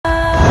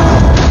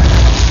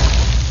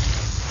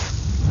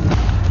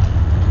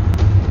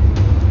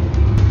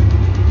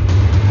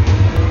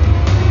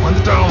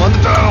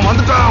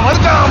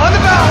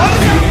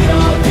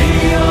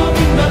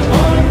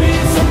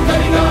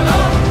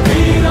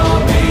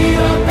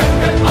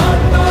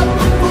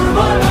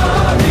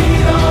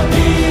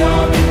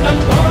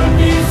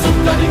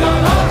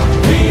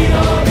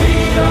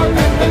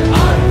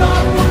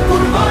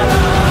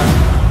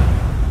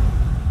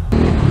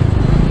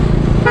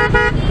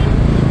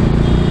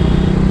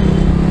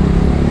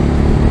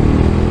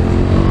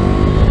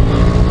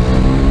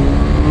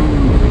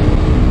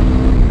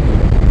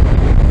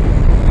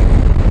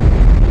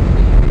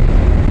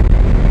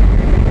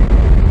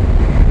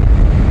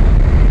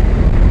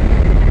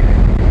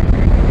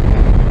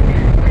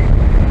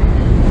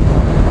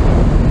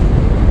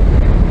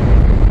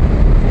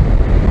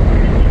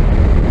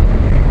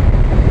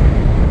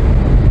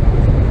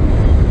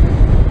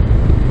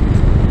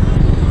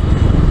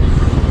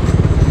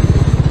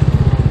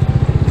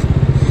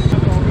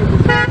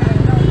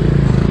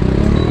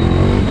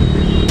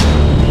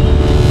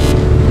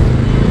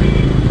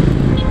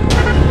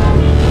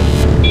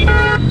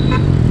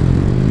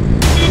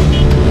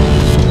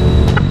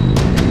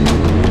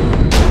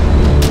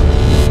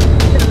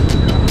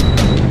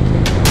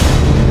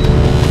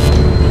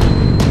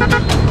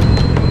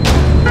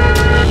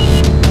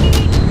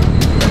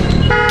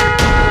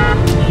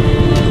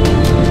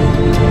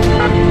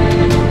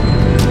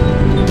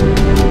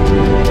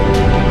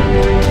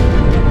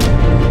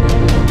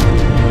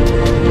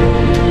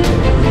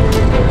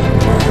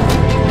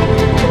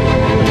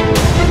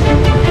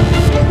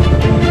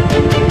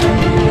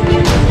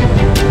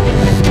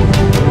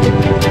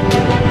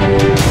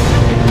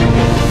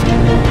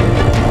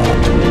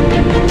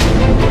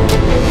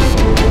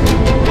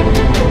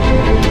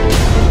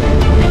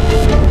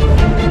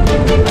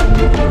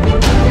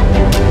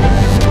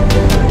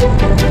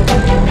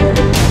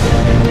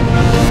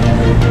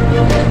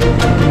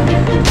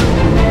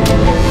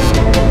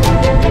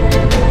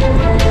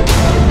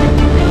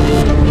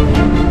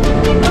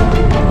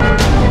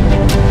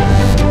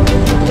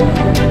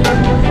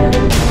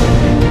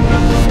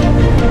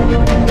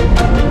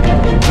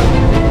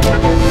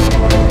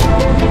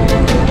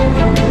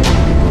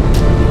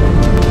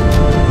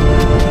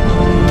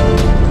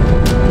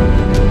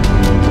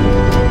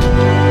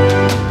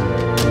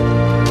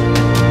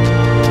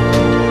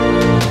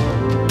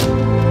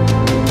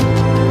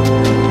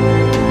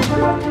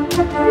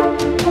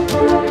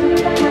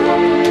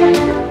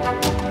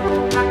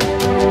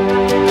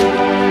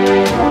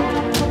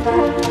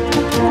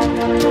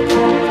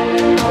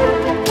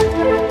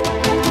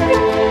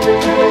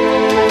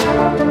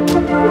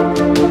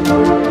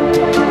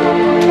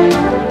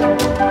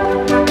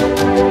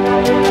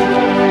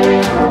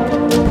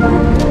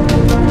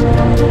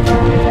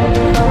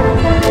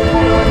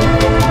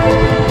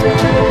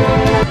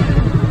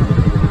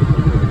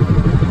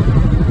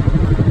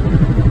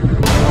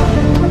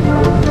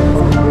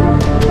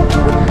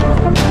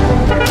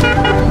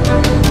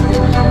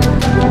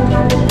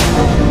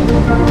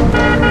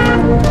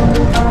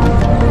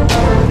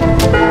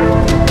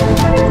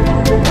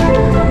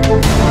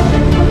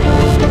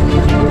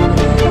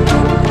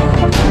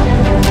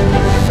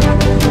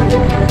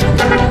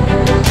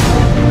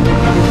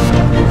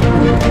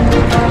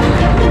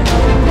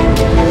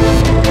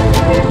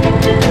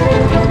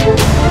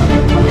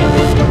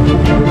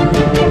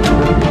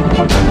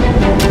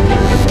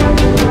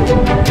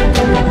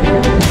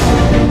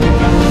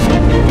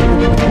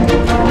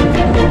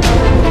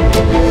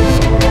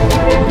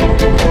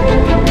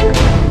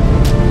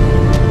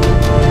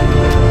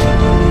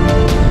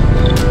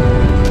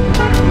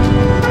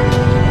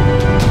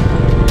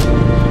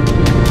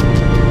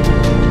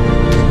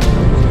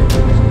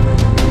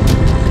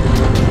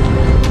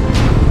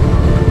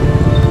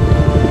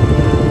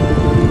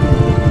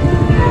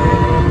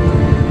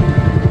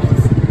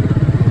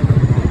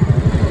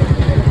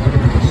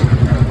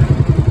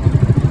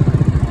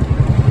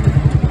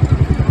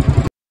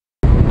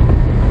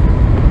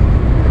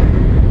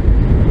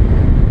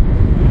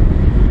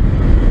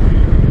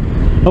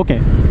Okay,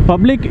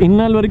 public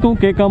இன்னல் வரைக்கும்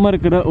கேட்காம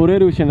இருக்கிற ஒரே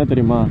ஒரு விஷயம் என்ன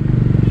தெரியுமா?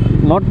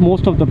 Not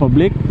most of the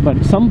public,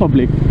 but some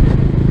public.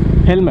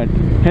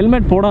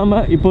 Helmet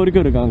போடாமல் இப்போ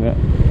வரைக்கும் இருக்காங்க.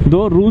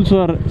 தோ rules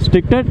are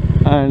ஸ்ட்ரிக்டட்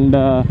and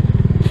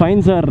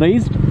fines R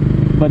raised,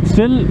 but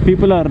still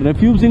people are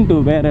refusing to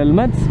where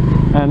helmets.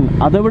 And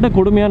அதை விட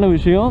கொடுமையான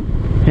விஷயம்,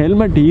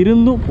 ஹெல்மெட்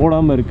இருந்தும்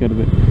போடாமல்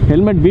இருக்கிறது.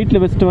 ஹெல்மெட்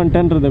வீட்டில் வச்சுட்டு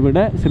வந்துட்டேன்றதை விட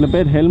சில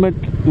பேர்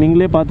ஹெல்மெட்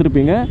நீங்களே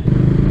பார்த்துருப்பீங்க,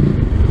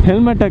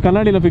 ஹெல்மெட்டை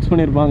கண்ணாடியில் ஃபிக்ஸ்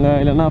பண்ணியிருப்பாங்க,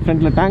 இல்லைனா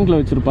ஃப்ரண்ட்டில் டேங்க்கில்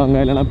வச்சுருப்பாங்க,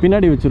 இல்லைனா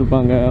பின்னாடி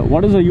வச்சுருப்பாங்க.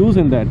 What is the use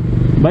in that?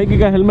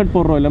 பைக்குக்காக helmet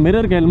போடுறோம், இல்லை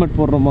மிரருக்கு helmet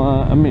போடுறோமா?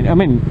 I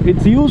mean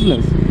it's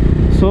useless.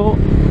 So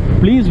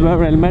please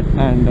wear helmet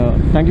and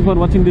thank you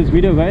for வாட்சிங் திஸ்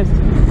வீடியோ கைஸ்.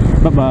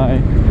 பை.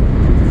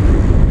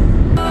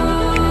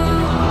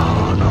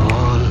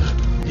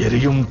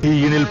 எரியும்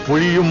தீயினில்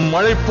பொழியும்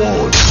மழை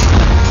போல்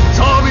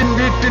சாவின்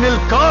வீட்டினில்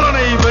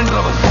காலனை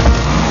வென்றவர்,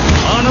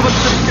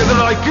 ஆணவத்திற்கு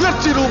எதிராய்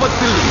கிளர்ச்சி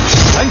ரூபத்தில்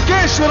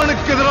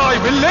லங்கேஸ்வரனுக்கு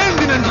எதிராய்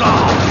வெள்ளேந்தி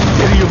நின்றார்.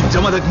 எரியும்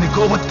ஜமதக்னி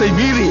கோபத்தை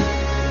மீறி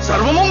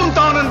சர்வமும்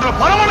தான் என்ற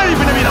பரமனை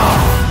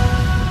வினவினார்.